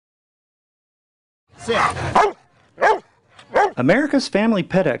America's Family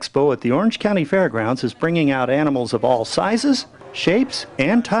Pet Expo at the Orange County Fairgrounds is bringing out animals of all sizes, shapes,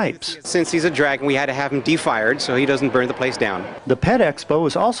 and types. Since he's a dragon, we had to have him defired so he doesn't burn the place down. The Pet Expo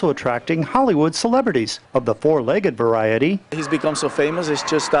is also attracting Hollywood celebrities of the four-legged variety. He's become so famous, it's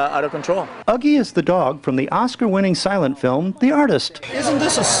just out of control. Uggie is the dog from the Oscar-winning silent film, The Artist. Isn't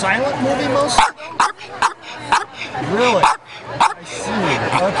this a silent movie mostly? Really? I see.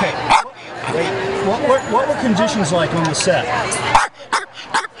 Okay. Wait, what were conditions like on the set?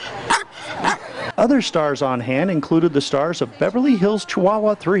 Other stars on hand included the stars of Beverly Hills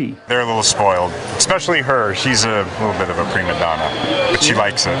Chihuahua 3. They're a little spoiled, especially her. She's a little bit of a prima donna, but she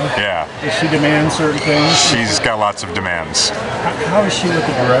likes it, yeah. Does she demand certain things? She's got lots of demands. How is she with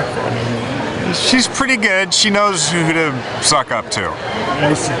the director? I mean, she's pretty good. She knows who to suck up to.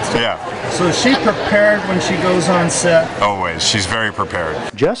 I see. Yeah. So is she prepared when she goes on set? Always. She's very prepared.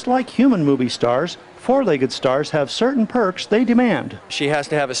 Just like human movie stars, four-legged stars have certain perks they demand. She has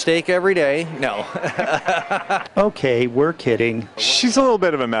to have a steak every day. No. Okay, we're kidding. She's a little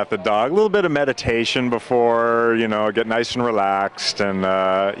bit of a method dog, a little bit of meditation before, get nice and relaxed, and,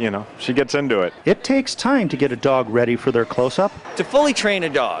 she gets into it. It takes time to get a dog ready for their close-up. To fully train a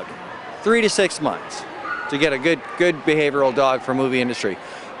dog, 3 to 6 months to get a good behavioral dog for movie industry.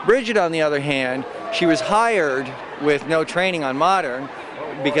 Bridget, on the other hand, she was hired with no training on modern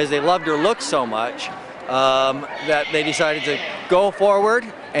because they loved her look so much that they decided to go forward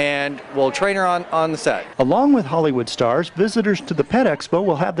and we'll train her on the set. Along with Hollywood stars, visitors to the Pet Expo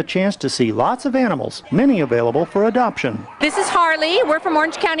will have the chance to see lots of animals, many available for adoption. This is Harley. We're from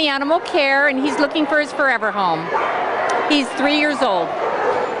Orange County Animal Care, and he's looking for his forever home. He's 3 years old,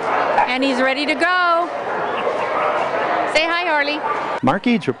 and he's ready to go. Say hi, Harley. Mark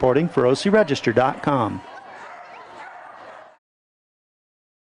Eades reporting for OCRegister.com.